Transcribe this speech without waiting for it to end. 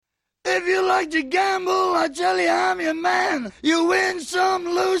If you like to gamble, I tell you I'm your man. You win some,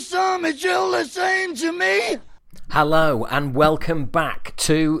 lose some, it's all the same to me. Hello and welcome back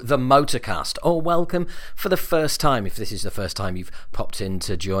to the Motorcast, or welcome for the first time if this is the first time you've popped in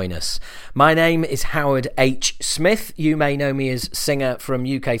to join us. My name is Howard H. Smith. You may know me as singer from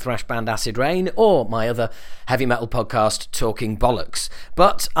UK thrash band Acid Rain or my other heavy metal podcast Talking Bollocks.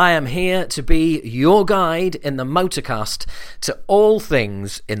 But I am here to be your guide in the Motorcast to all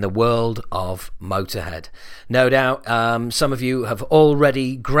things in the world of Motorhead. No doubt some of you have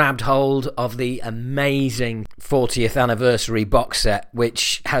already grabbed hold of the amazing 40th anniversary box set,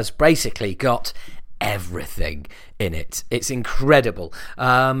 which has basically got everything in it. It's incredible.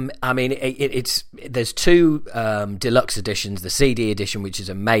 There's two deluxe editions, the CD edition, which is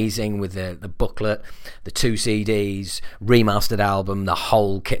amazing with the booklet, the two CDs, remastered album, the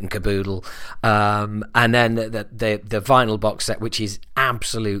whole kit and caboodle, and then the vinyl box set, which is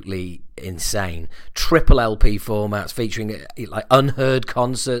absolutely insane. Triple LP formats featuring like unheard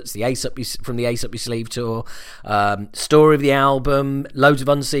concerts, the Ace Up Your Sleeve tour, story of the album, loads of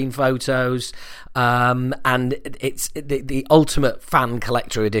unseen photos, and it's the ultimate fan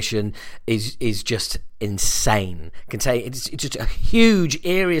collector edition is just insane. It's just a huge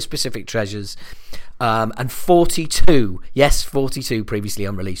area specific treasures, and 42 previously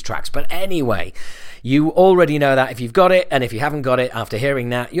unreleased tracks. But anyway, you already know that if you've got it, and if you haven't got it after hearing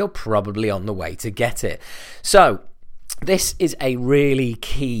that, you're probably on the way to get it. So this is a really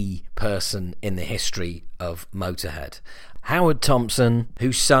key person in the history of Motorhead. Howard Thompson,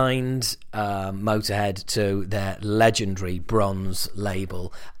 who signed Motorhead to their legendary Bronze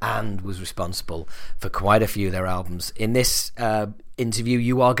label and was responsible for quite a few of their albums. In this interview,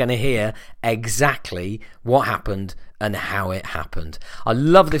 you are going to hear exactly what happened and how it happened. I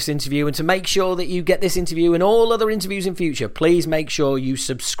love this interview, and to make sure that you get this interview and all other interviews in future, please make sure you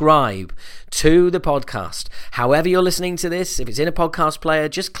subscribe to the podcast. However you're listening to this, if it's in a podcast player,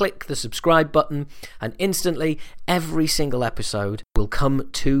 just click the subscribe button and instantly every single episode will come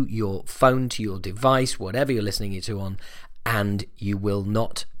to your phone, to your device, whatever you're listening to on, and you will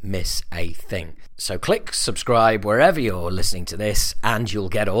not miss a thing. So click subscribe wherever you're listening to this and you'll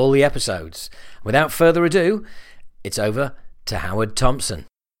get all the episodes. Without further ado, it's over to Howard Thompson.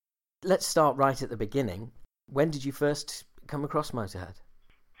 Let's start right at the beginning. When did you first come across Motorhead?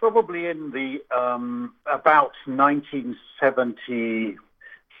 Probably in the about 1976,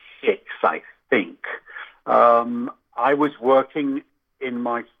 I think. I was working in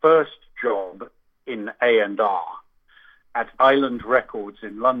my first job in A&R at Island Records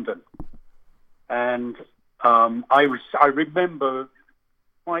in London, and I remember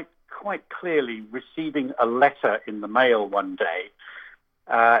quite clearly receiving a letter in the mail one day.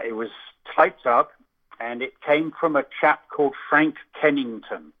 It was typed up, and it came from a chap called Frank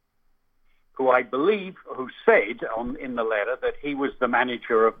Kennington, who said in the letter that he was the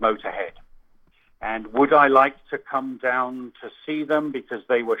manager of Motorhead. And would I like to come down to see them because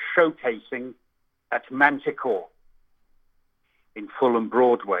they were showcasing at Manticore in Fulham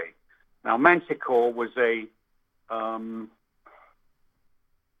Broadway. Now, Manticore was a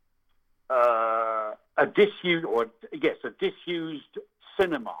disused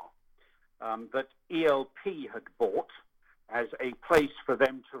cinema that ELP had bought as a place for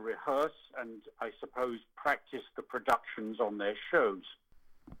them to rehearse and, I suppose, practice the productions on their shows.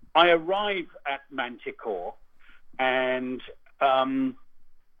 I arrive at Manticore and I'm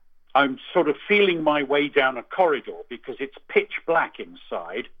sort of feeling my way down a corridor because it's pitch black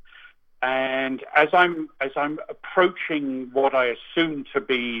inside. And as I'm approaching what I assume to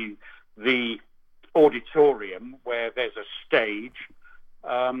be the auditorium where there's a stage,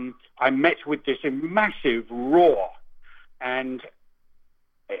 I'm met with this massive roar. And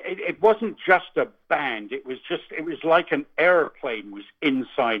it wasn't just a band. It was like an airplane was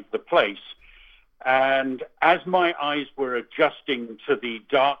inside the place. And as my eyes were adjusting to the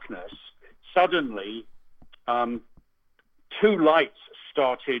darkness, suddenly two lights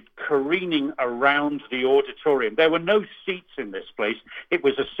started careening around the auditorium. There were no seats in this place. It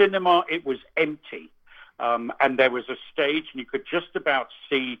was a cinema. It was empty. And there was a stage, and you could just about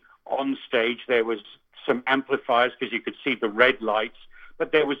see on stage there was some amplifiers because you could see the red lights,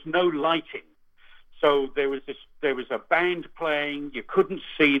 but there was no lighting. So there was a band playing. You couldn't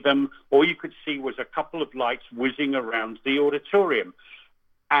see them. All you could see was a couple of lights whizzing around the auditorium.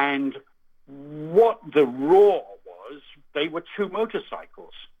 And what the roar was, they were two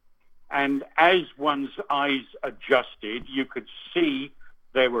motorcycles. And as one's eyes adjusted, you could see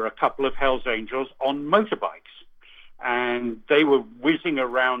there were a couple of Hell's Angels on motorbikes. And they were whizzing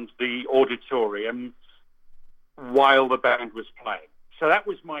around the auditorium while the band was playing. So that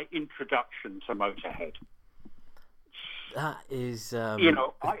was my introduction to Motorhead. That is,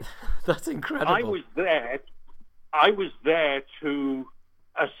 that's incredible. I was there to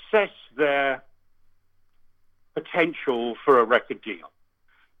assess their potential for a record deal.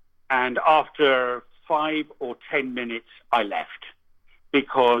 And after 5 or 10 minutes, I left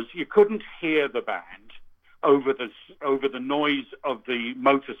because you couldn't hear the band over the noise of the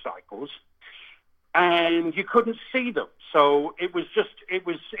motorcycles, and you couldn't see them. So it was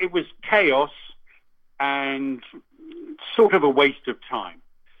chaos and sort of a waste of time.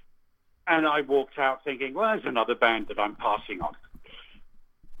 And I walked out thinking, well, there's another band that I'm passing on.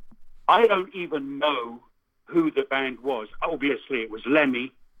 I don't even know who the band was. Obviously, it was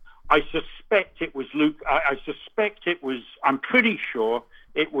Lemmy. I suspect it was Luke. I'm pretty sure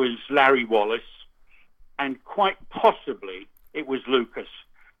it was Larry Wallace. And quite possibly it was Lucas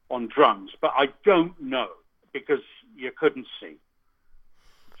on drums. But I don't know because you couldn't see.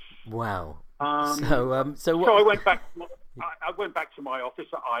 Wow. So I went back. I went back to my office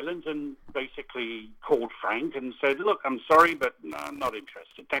at Island and basically called Frank and said, "Look, I'm sorry, but no, I'm not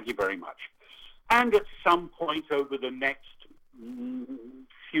interested. Thank you very much." And at some point over the next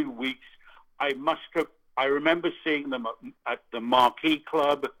few weeks, I remember seeing them at the Marquee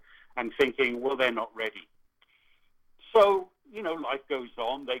Club and thinking, well, they're not ready. So, life goes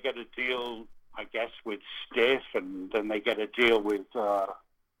on. They get a deal, I guess, with Stiff, and then they get a deal with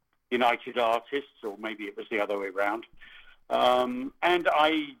United Artists, or maybe it was the other way around. And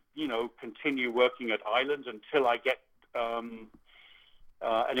I, continue working at Island until I get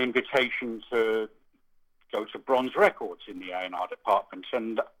an invitation to go to Bronze Records in the A&R department.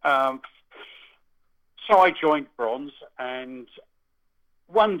 And so I joined Bronze, and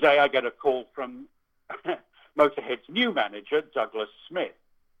one day I get a call from Motorhead's new manager, Douglas Smith.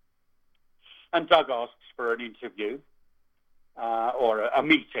 And Doug asks for an interview or a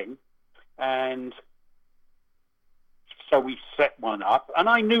meeting. And so we set one up. And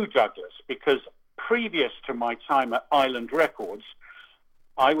I knew Douglas because previous to my time at Island Records,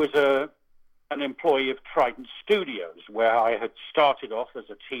 I was an employee of Trident Studios, where I had started off as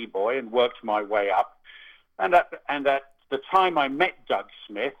a T-boy and worked my way up. And at the time I met Doug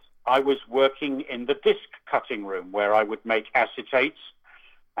Smith, I was working in the disc cutting room, where I would make acetates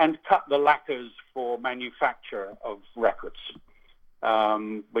and cut the lacquers for manufacture of records,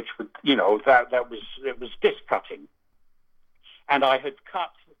 which would, it was disc cutting. And I had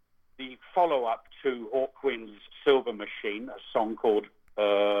cut the follow-up to Hawkwind's Silver Machine, a song called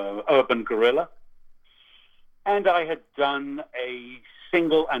Urban Gorilla. And I had done a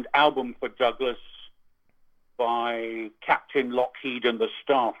single and album for Douglas by Captain Lockheed and the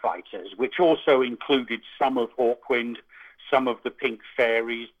Starfighters, which also included some of Hawkwind, some of the Pink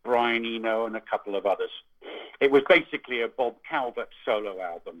Fairies, Brian Eno, and a couple of others. It was basically a Bob Calvert solo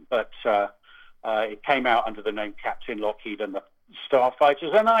album, but it came out under the name Captain Lockheed and the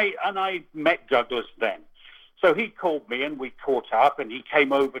Starfighters, and I met Douglas then. So he called me and we caught up, and he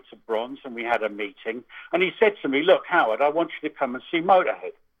came over to Bronze and we had a meeting, and he said to me, "Look, Howard, I want you to come and see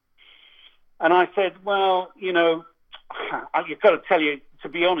Motorhead." And I said, "Well, I've got to tell you, to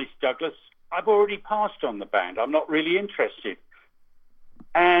be honest, Douglas, I've already passed on the band. I'm not really interested."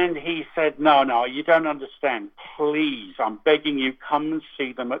 And he said, No, you don't understand. Please, I'm begging you, come and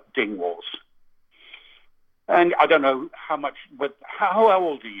see them at Dingwalls. And I don't know how much, but how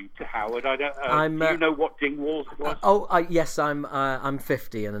old are you, Howard? I don't. Do you know what Dingwalls was? Yes, I'm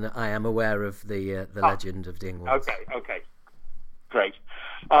 50, and I am aware of the legend of Dingwalls. Okay, great.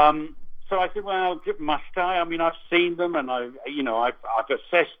 So I said, well, must I? I mean, I've seen them, and I've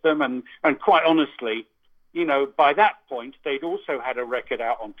assessed them, and quite honestly, by that point, they'd also had a record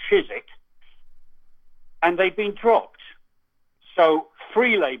out on Chiswick, and they'd been dropped. So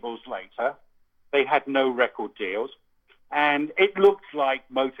 3 labels later, they had no record deals, and it looked like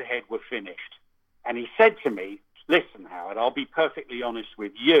Motorhead were finished. And he said to me, "Listen, Howard, I'll be perfectly honest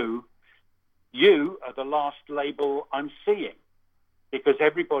with you. You are the last label I'm seeing, because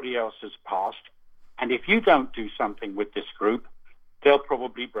everybody else has passed, and if you don't do something with this group, they'll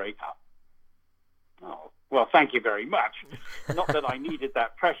probably break up." Oh, well, thank you very much. Not that I needed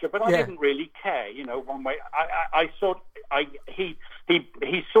that pressure, but I didn't really care, one way.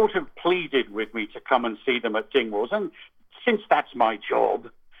 He sort of pleaded with me to come and see them at Dingwalls, and since that's my job,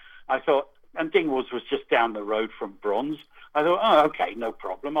 I thought, and Dingwalls was just down the road from Bronze, I thought, oh, okay, no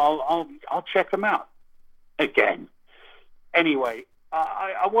problem, I'll check them out again. Anyway,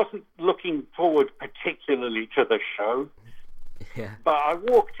 I wasn't looking forward particularly to the show. Yeah. But I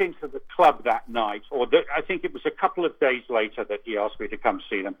walked into the club that night, I think it was a couple of days later that he asked me to come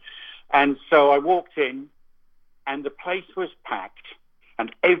see them. And so I walked in, and the place was packed,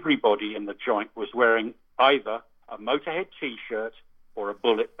 and everybody in the joint was wearing either a Motorhead T-shirt or a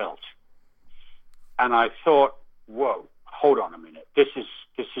Bullet belt. And I thought, whoa, hold on a minute. This is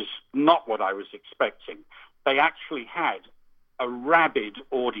not what I was expecting. They actually had a rabid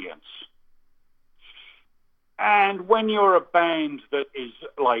audience. And when you're a band that is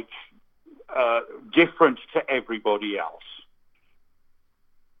like different to everybody else,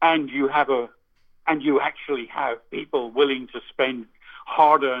 and you actually have people willing to spend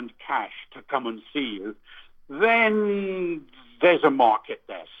hard-earned cash to come and see you, then there's a market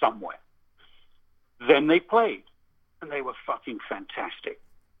there somewhere. Then they played, and they were fucking fantastic.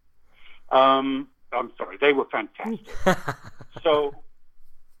 I'm sorry, they were fantastic. So,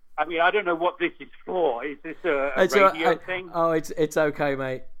 I mean, I don't know what this is for. Is this a radio thing? Oh, it's okay,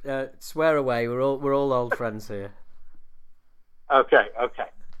 mate. Swear away. We're all old friends here. Okay.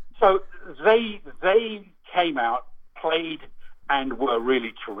 So they came out, played, and were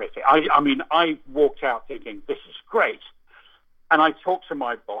really terrific. I mean, I walked out thinking, this is great. And I talked to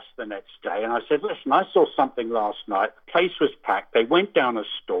my boss the next day, and I said, listen, I saw something last night. The place was packed. They went down a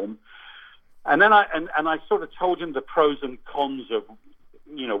storm. And then I sort of told him the pros and cons of,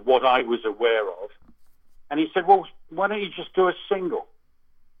 you know, what I was aware of. And he said, well, why don't you just do a single?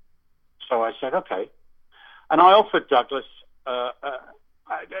 So I said, okay. And I offered Douglas,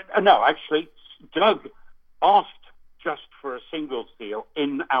 no, actually, Doug asked just for a singles deal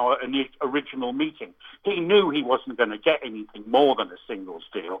in our original meeting. He knew he wasn't going to get anything more than a singles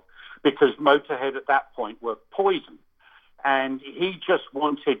deal because Motorhead at that point were Poison. And he just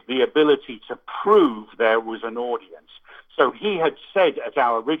wanted the ability to prove there was an audience. So he had said at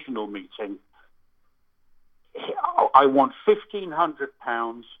our original meeting, I want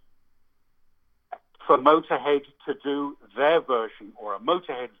 £1,500 for Motorhead to do their version or a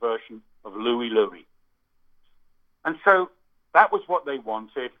Motorhead version of Louie Louie. And so that was what they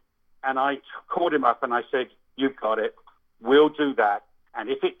wanted. And I called him up and I said, you've got it. We'll do that. And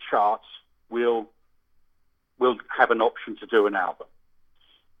if it charts, we'll have an option to do an album.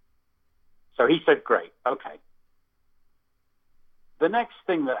 So he said, great, okay. The next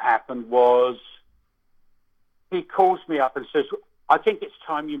thing that happened was he calls me up and says, I think it's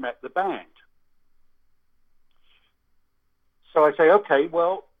time you met the band. So I say, okay,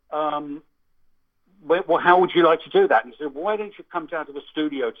 well, how would you like to do that? And he said, why don't you come down to the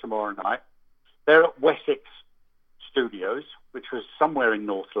studio tomorrow night? They're at Wessex Studios, which was somewhere in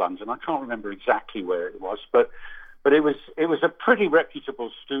North London. I can't remember exactly where it was, but it was a pretty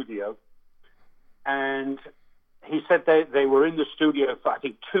reputable studio. And he said they were in the studio for, I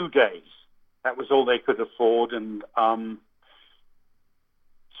think, 2 days. That was all they could afford. And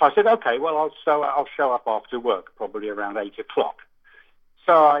so I said, okay, well, I'll show up after work, probably around 8 o'clock.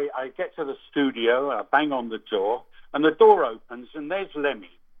 So I get to the studio, I bang on the door, and the door opens, and there's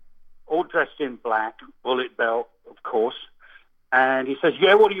Lemmy, all dressed in black, bullet belt, of course. And he says,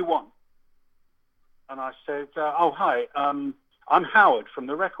 yeah, what do you want? And I said, oh, hi, I'm Howard from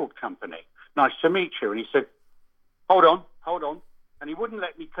the record company. Nice to meet you. And he said, hold on. And he wouldn't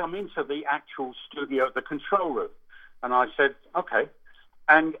let me come into the actual studio, the control room. And I said, okay.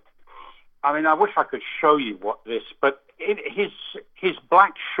 And I mean, I wish I could show you but his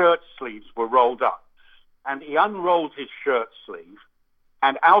black shirt sleeves were rolled up. And he unrolled his shirt sleeve,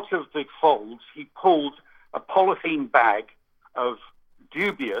 and out of the folds, he pulled a polythene bag of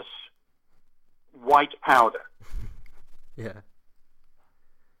dubious white powder. Yeah.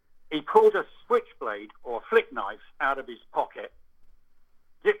 He pulled a switchblade or a flick knife out of his pocket,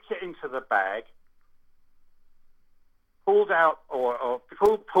 dipped it into the bag, pulled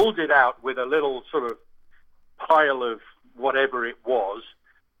it out with a little sort of pile of whatever it was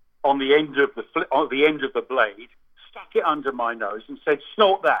on the end of the blade, stuck it under my nose and said,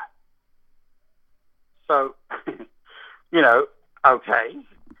 snort that. So, you know, okay,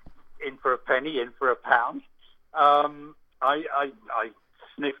 in for a penny, in for a pound. I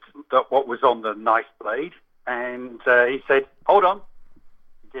sniffed what was on the knife blade, and he said, hold on.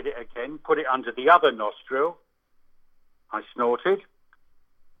 Did it again, put it under the other nostril. I snorted.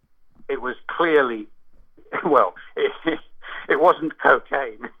 It was clearly, well, it wasn't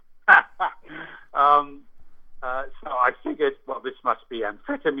cocaine. So I figured, well, this must be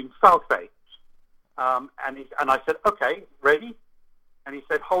amphetamine sulfate. And I said, okay, ready? And he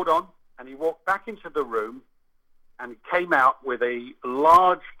said, hold on. And he walked back into the room and came out with a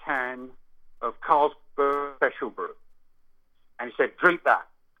large can of Carlsberg Special Brew. And he said, drink that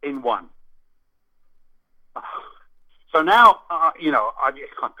in one. So now, you know, I've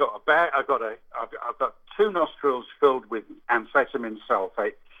got 2 nostrils filled with amphetamine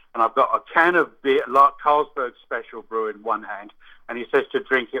sulfate, and I've got a can of beer, like Carlsberg Special Brew in one hand, and he says to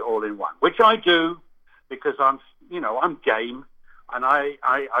drink it all in one, which I do because I'm game, and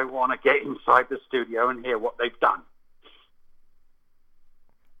I want to get inside the studio and hear what they've done.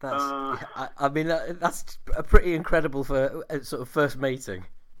 That's a pretty incredible for a sort of first meeting.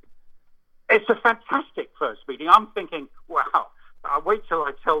 It's a fantastic first meeting. I'm thinking, wow, I'll wait till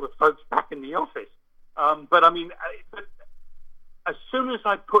I tell the folks back in the office. But as soon as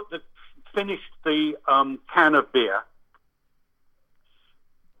I finished the can of beer,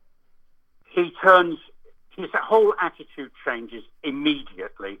 his whole attitude changes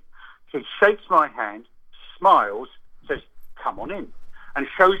immediately. He shakes my hand, smiles, says, "Come on in," and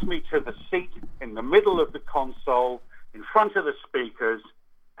shows me to the seat in the middle of the console, in front of the speakers,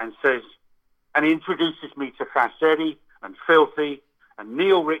 and he introduces me to Fassetti and Filthy and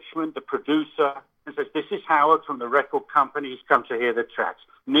Neil Richmond, the producer, and says, "This is Howard from the record company. He's come to hear the tracks.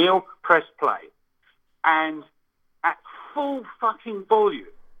 Neil, press play." And at full fucking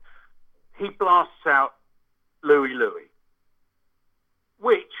volume, he blasts out Louie Louie,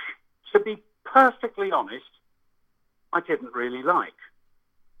 which, to be perfectly honest, I didn't really like.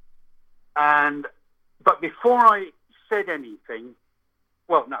 But before I said anything,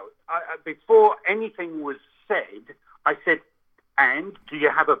 before anything was said, I said, "And do you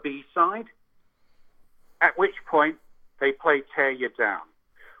have a B-side?" At which point they play "Tear You Down,"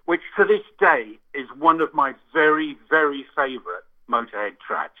 which to this day is one of my very, very favorite Motorhead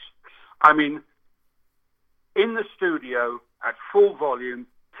tracks. I mean, in the studio at full volume,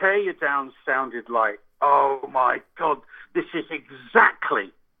 "Tear You Down" sounded like, oh my God, this is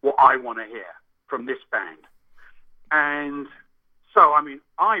exactly what I want to hear from this band. And so, I mean,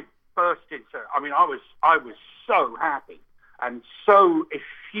 I was so happy and so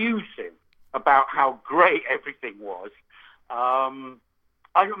effusive about how great everything was. I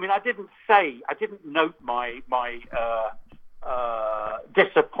didn't note my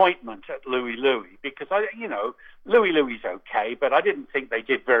disappointment at Louie Louie because Louie Louie's okay, but I didn't think they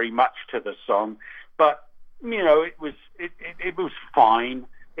did very much to the song. But it was fine.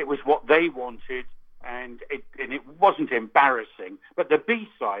 It was what they wanted, and it wasn't embarrassing. But the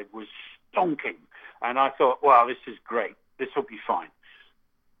B-side was stonking, and I thought, wow, this is great. This will be fine.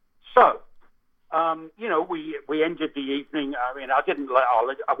 So, we ended the evening. I mean,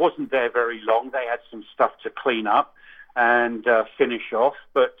 I wasn't there very long. They had some stuff to clean up and finish off,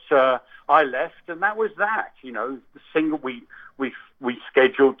 but I left, and that was that. The single, we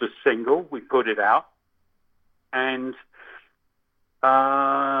scheduled the single, we put it out, and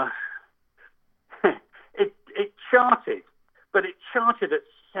it charted, but it charted at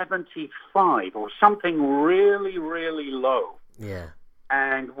 75 or something really, really low. Yeah.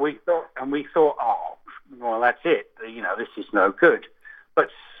 And we thought, oh, well, that's it. This is no good.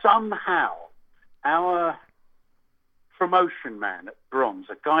 But somehow our promotion man at Bronze,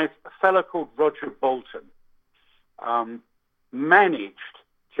 a fellow called Roger Bolton, managed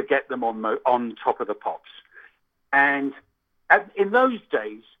to get them on Top of the Pops. And in those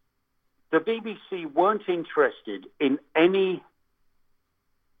days, the BBC weren't interested in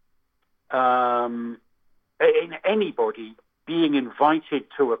anybody being invited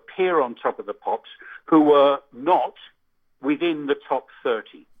to appear on Top of the Pops who were not within the top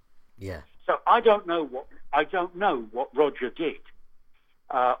 30. Yeah. So I don't know what Roger did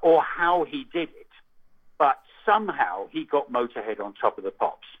or how he did it, but somehow he got Motorhead on Top of the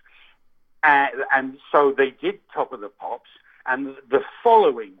Pops. And so they did Top of the Pops, and the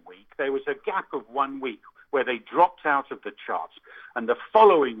following week, there was a gap of 1 week where they dropped out of the charts, and the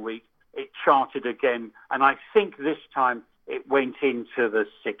following week, it charted again, and I think this time it went into the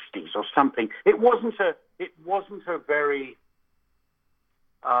 60s or something. It wasn't a very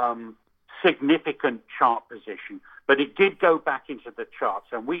significant chart position, but it did go back into the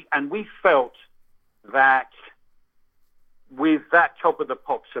charts, and we felt that with that Top of the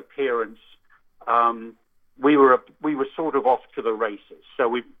Pops appearance, we were sort of off to the races. So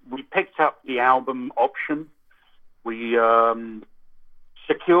we picked up the album option. We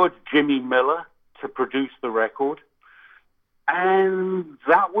secured Jimmy Miller to produce the record, and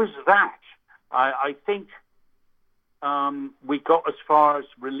that was that. I think we got as far as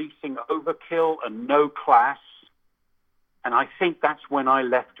releasing Overkill and No Class, and I think that's when I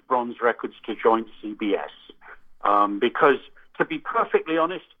left Bronze Records to join CBS. Because, to be perfectly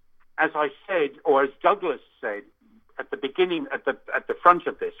honest, as I said, or as Douglas said at the beginning, at the front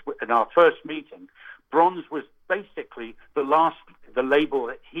of this, in our first meeting, Bronze was basically the label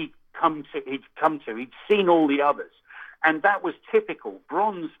that he'd come to. He'd seen all the others, and that was typical.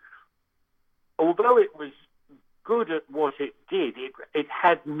 Bronze, although it was good at what it did, it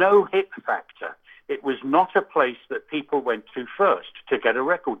had no hit factor. It was not a place that people went to first to get a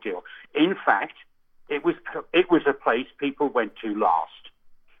record deal. In fact, it was a place people went to last.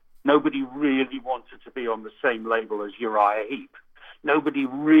 Nobody really wanted to be on the same label as Uriah Heep. Nobody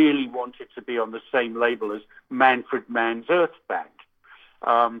really wanted to be on the same label as Manfred Mann's Earth Band.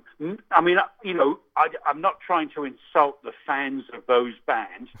 I mean, you know, I'm not trying to insult the fans of those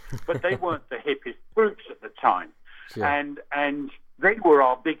bands, but they weren't the hippest groups at the time, Sure. and they were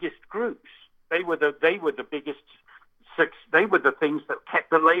our biggest groups. They were the biggest. They were the things that kept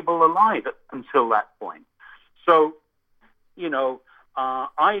the label alive until that point. So, you know,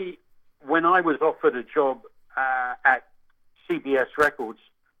 when I was offered a job at CBS Records,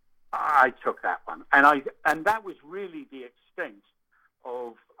 I took that one, and that was really the extent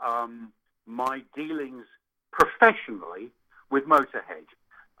of my dealings professionally with Motorhead.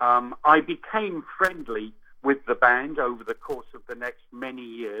 I became friendly with the band over the course of the next many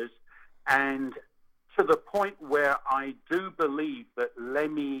years, and to the point where I do believe that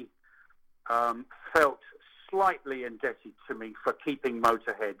Lemmy felt slightly indebted to me for keeping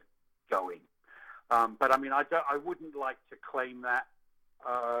Motorhead going. But I mean, I wouldn't like to claim that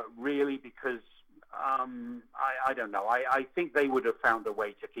really, because I don't know. I think they would have found a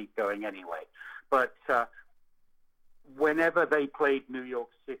way to keep going anyway. But whenever they played New York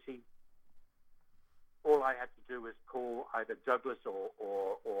City, all I had to do was call either Douglas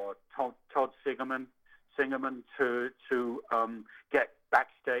or Todd Singerman to get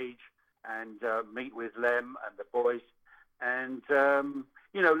backstage and meet with Lem and the boys. And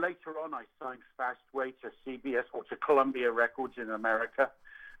you know, later on, I signed Fastway to CBS or to Columbia Records in America.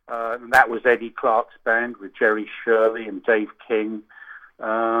 And that was Eddie Clark's band with Jerry Shirley and Dave King.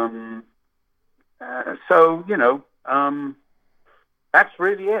 So, you know, that's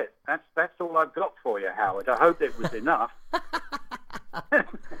really it. That's all I've got for you, Howard. I hope it was enough.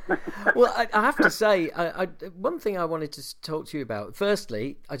 Well, I have to say, one thing I wanted to talk to you about.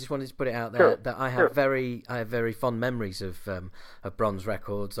 Firstly, I just wanted to put it out there that I have very fond memories of Bronze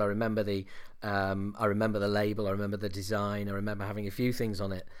Records. I remember the label. I remember the design. I remember having a few things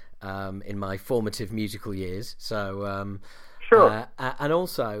on it in my formative musical years. So. And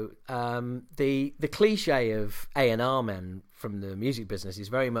also, the cliche of A&R men from the music business is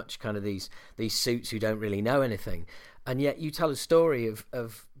very much kind of these suits who don't really know anything. And yet you tell a story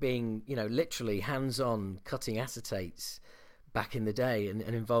of being, you know, literally hands-on cutting acetates back in the day and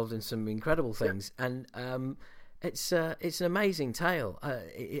involved in some incredible things. Yeah. And it's an amazing tale.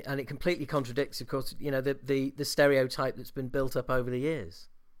 And it completely contradicts, of course, you know, the stereotype that's been built up over the years.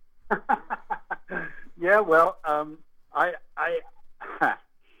 Yeah, well,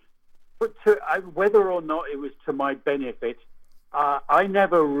 whether or not it was to my benefit, I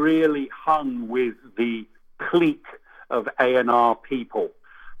never really hung with the clique of A&R people.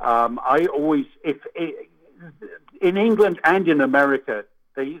 I always, in England and in America,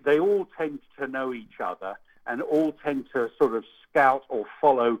 they all tend to know each other and all tend to sort of scout or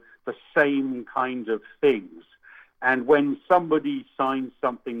follow the same kind of things. And when somebody signs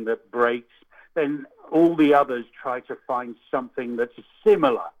something that breaks, then all the others try to find something that's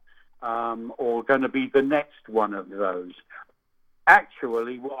similar or going to be the next one of those.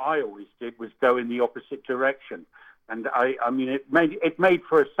 Actually, what I always did was go in the opposite direction. And I mean, it made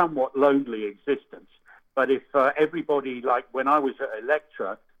for a somewhat lonely existence. But if everybody, like when I was at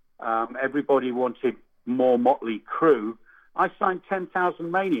Elektra, everybody wanted more Motley Crue, I signed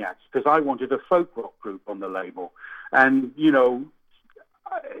 10,000 Maniacs because I wanted a folk rock group on the label. And, you know,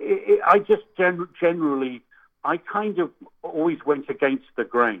 I just generally, I kind of always went against the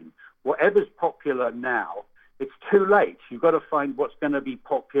grain. Whatever's popular now, it's too late. You've got to find what's going to be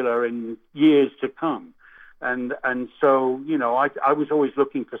popular in years to come. And so, you know, I was always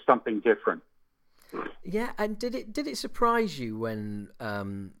looking for something different. Yeah, and did it surprise you when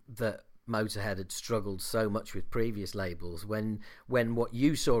that Motorhead had struggled so much with previous labels when what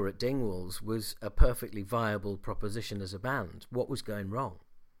you saw at Dingwalls was a perfectly viable proposition as a band? What was going wrong?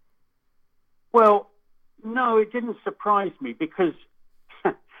 Well, no, it didn't surprise me because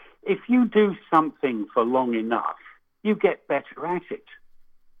if you do something for long enough, you get better at it.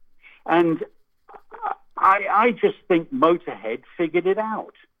 And I just think Motorhead figured it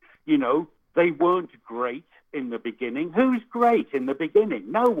out. You know, they weren't great in the beginning. Who's great in the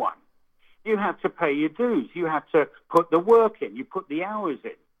beginning? No one. You have to pay your dues. You have to put the work in. You put the hours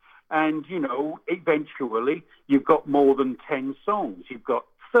in. And, you know, eventually you've got more than 10 songs. You've got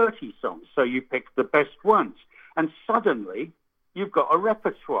 30 songs. So you pick the best ones. And suddenly you've got a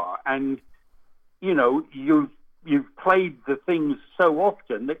repertoire. And, you know, you've played the things so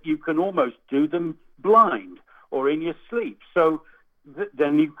often that you can almost do them blind. or in your sleep. So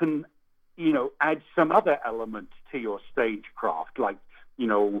then you can, add some other element to your stagecraft, like,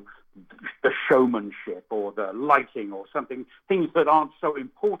 the showmanship or the lighting or something, things that aren't so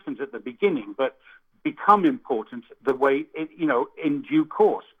important at the beginning, but become important the way, in due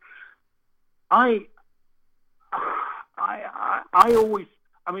course. I always,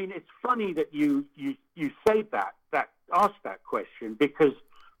 it's funny that you say that asked that question, because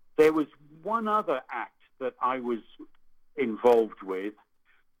there was one other act that I was involved with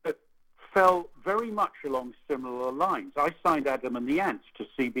that fell very much along similar lines. I signed Adam and the Ants to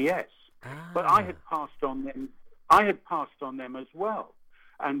CBS, but I had passed on them. I had passed on them as well.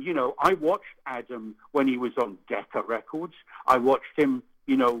 And, I watched Adam when he was on Decca Records. I watched him,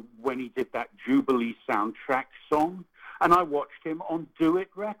 when he did that Jubilee soundtrack song. And I watched him on Do It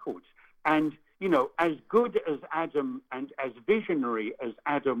Records. And, as good as Adam and as visionary as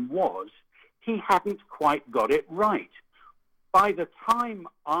Adam was, he hadn't quite got it right. By the time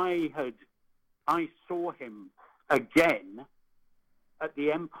I saw him again at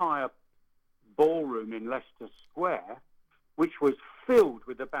the Empire Ballroom in Leicester Square, which was filled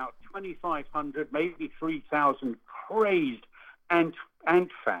with about 2,500, maybe 3,000 crazed Ant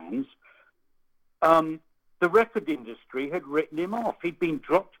fans, the record industry had written him off. He'd been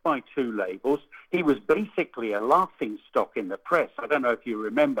dropped by 2 labels. He was basically a laughing stock in the press. I don't know if you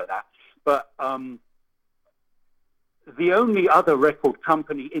remember that. But the only other record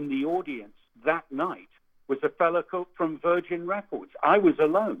company in the audience that night was a fellow from Virgin Records. I was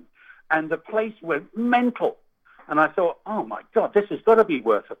alone. And the place went mental. And I thought, oh, my God, this has got to be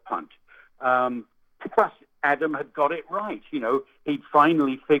worth a punt. Plus, Adam had got it right. He'd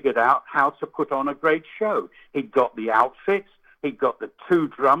finally figured out how to put on a great show. He'd got the outfits. He'd got the 2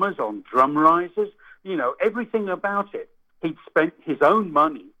 drummers on drum risers. Everything about it. He'd spent his own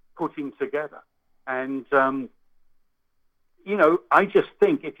money putting together. And, I just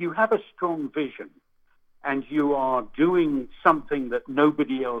think if you have a strong vision and you are doing something that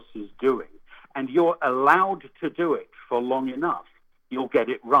nobody else is doing, and you're allowed to do it for long enough, you'll get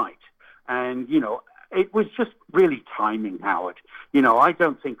it right. And, it was just really timing, Howard. I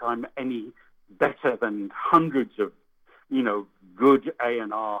don't think I'm any better than hundreds of, good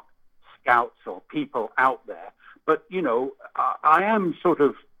A&R scouts or people out there. But, I am sort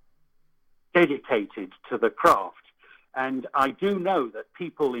of dedicated to the craft. And I do know that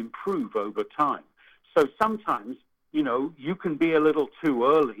people improve over time. So sometimes, you can be a little too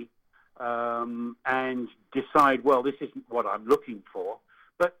early and decide, well, this isn't what I'm looking for.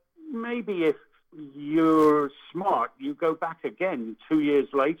 But maybe if you're smart, you go back again 2 years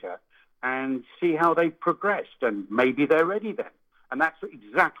later and see how they've progressed, and maybe they're ready then. And that's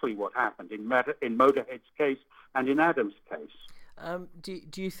exactly what happened in Motorhead's case and in Adam's case.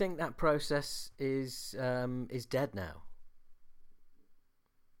 Do you think that process is dead now?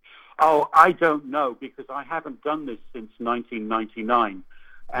 Oh, I don't know, because I haven't done this since 1999.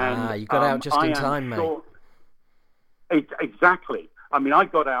 And you got out just in time, sure, mate. Exactly. I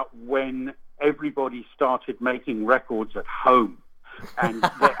got out when everybody started making records at home, and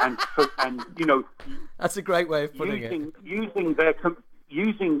that's a great way of putting it.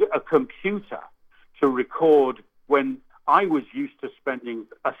 Using a computer to record, when I was used to spending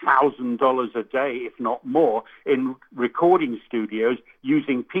 $1,000 a day, if not more, in recording studios,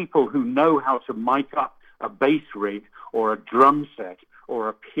 using people who know how to mic up a bass rig or a drum set or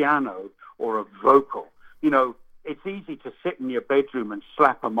a piano or a vocal. It's easy to sit in your bedroom and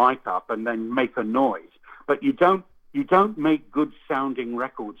slap a mic up and then make a noise, but you don't make good sounding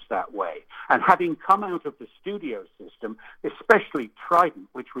records that way. And having come out of the studio system, especially Trident,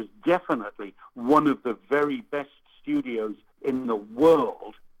 which was definitely one of the very best studios in the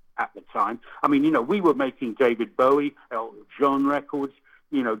world at the time. We were making David Bowie, Elton John records,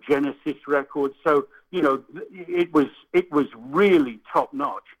 Genesis records. So, it was really top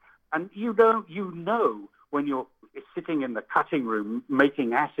notch. And when you're sitting in the cutting room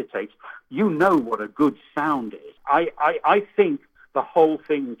making acetates, what a good sound is. I think the whole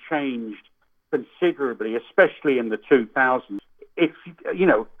thing changed considerably, especially in the 2000s.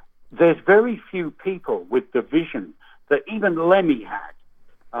 There's very few people with the vision that even Lemmy had,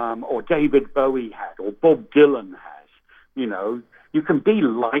 or David Bowie had, or Bob Dylan has. You can be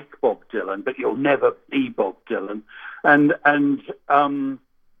like Bob Dylan, but you'll never be Bob Dylan. And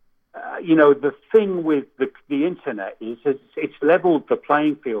the thing with the internet is it's leveled the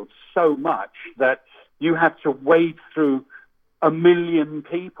playing field so much that you have to wade through 1 million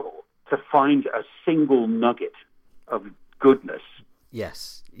people to find a single nugget of goodness.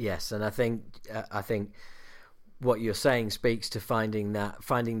 Yes, and I think what you're saying speaks to finding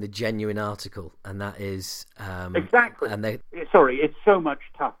the genuine article, and that is exactly. And it's so much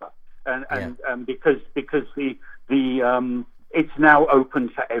tougher, and because the it's now open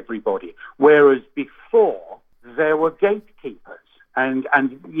to everybody, whereas before there were gatekeepers, and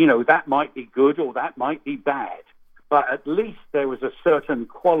that might be good or that might be bad, but at least there was a certain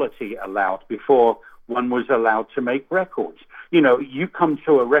quality allowed before one was allowed to make records. You come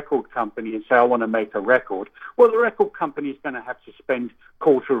to a record company and say, I want to make a record. Well, the record company is going to have to spend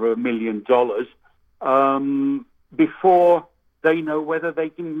 $250,000 before they know whether they're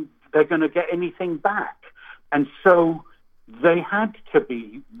going to get anything back. And so they had to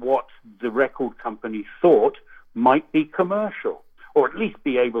be what the record company thought might be commercial, or at least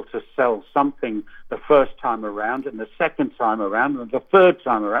be able to sell something the first time around and the second time around and the third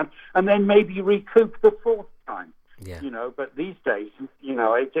time around, and then maybe recoup the fourth time. Yeah. But these days,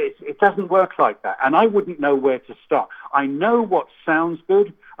 it doesn't work like that. And I wouldn't know where to start. I know what sounds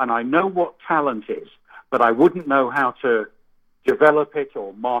good and I know what talent is, but I wouldn't know how to develop it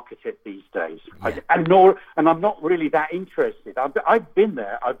or market it these days. Yeah. And I'm not really that interested. I've been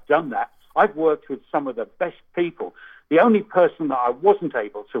there. I've done that. I've worked with some of the best people. The only person that I wasn't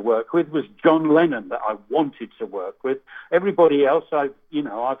able to work with was John Lennon, that I wanted to work with. Everybody else I've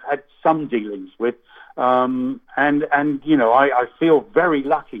had some dealings with. I feel very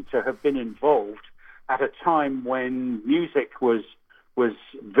lucky to have been involved at a time when music was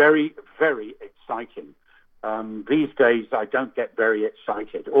very, very exciting. These days, I don't get very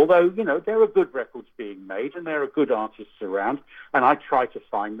excited. Although, there are good records being made and there are good artists around, and I try to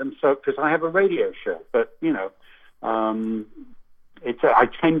find them. So, because I have a radio show, but I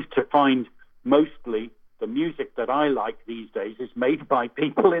tend to find mostly the music that I like these days is made by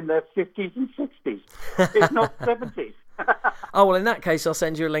people in their 50s and 60s, if not 70s. Oh, well, in that case, I'll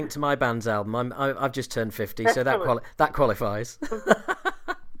send you a link to my band's album. I've just turned 50, so that qualifies.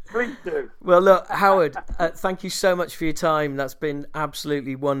 Please do. Well, look, Howard, thank you so much for your time. That's been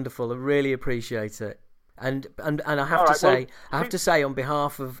absolutely wonderful. I really appreciate it. And I have to say, on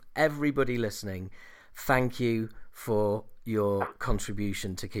behalf of everybody listening, thank you for your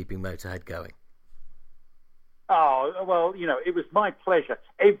contribution to keeping Motorhead going. Oh, well, it was my pleasure.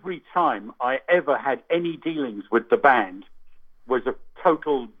 Every time I ever had any dealings with the band was a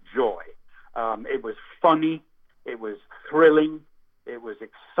total joy. It was funny, it was thrilling, it was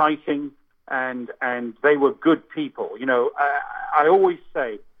exciting, and they were good people. I always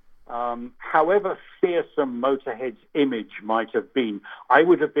say, however fearsome Motorhead's image might have been, I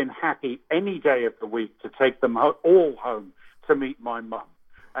would have been happy any day of the week to take them all home to meet my mum.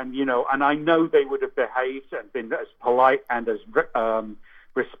 And I know they would have behaved and been as polite and as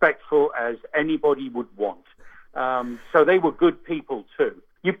respectful as anybody would want. So they were good people too.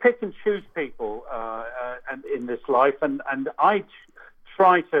 You pick and choose people in this life, and I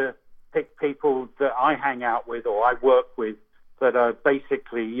try to pick people that I hang out with or I work with that are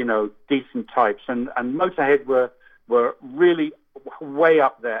basically decent types. And Motorhead were really way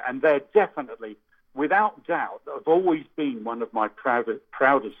up there, and they're definitely, without doubt, have always been one of my proudest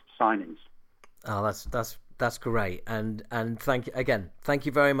signings. Oh, that's great, and thank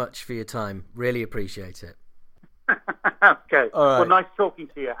you very much for your time. Really appreciate it. Okay. All right. Well, nice talking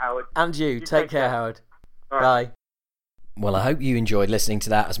to you, Howard. And you take care, Howard. All Bye. Right. Well, I hope you enjoyed listening to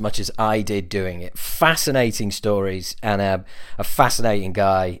that as much as I did doing it. Fascinating stories, and a fascinating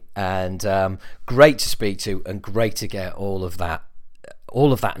guy, and great to speak to, and great to get all of that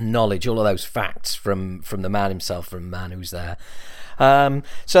knowledge, all of those facts from the man himself, from a man who's there.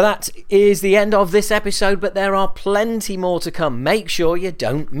 So that is the end of this episode, but there are plenty more to come. Make sure you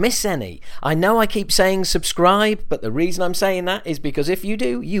don't miss any. I know I keep saying subscribe, but the reason I'm saying that is because if you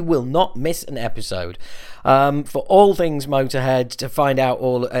do, you will not miss an episode. For all things Motorhead, to find out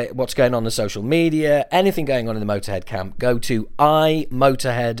all what's going on social media, anything going on in the Motorhead camp, go to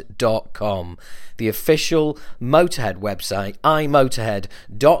imotorhead.com, the official Motorhead website,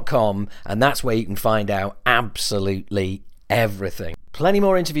 imotorhead.com, and that's where you can find out absolutely everything. Plenty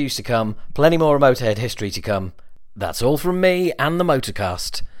more interviews to come, plenty more Motorhead history to come. That's all from me and the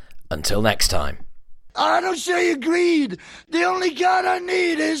Motorcast. Until next time. I don't show you greed. The only card I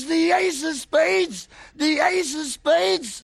need is the ace of spades. The ace of spades.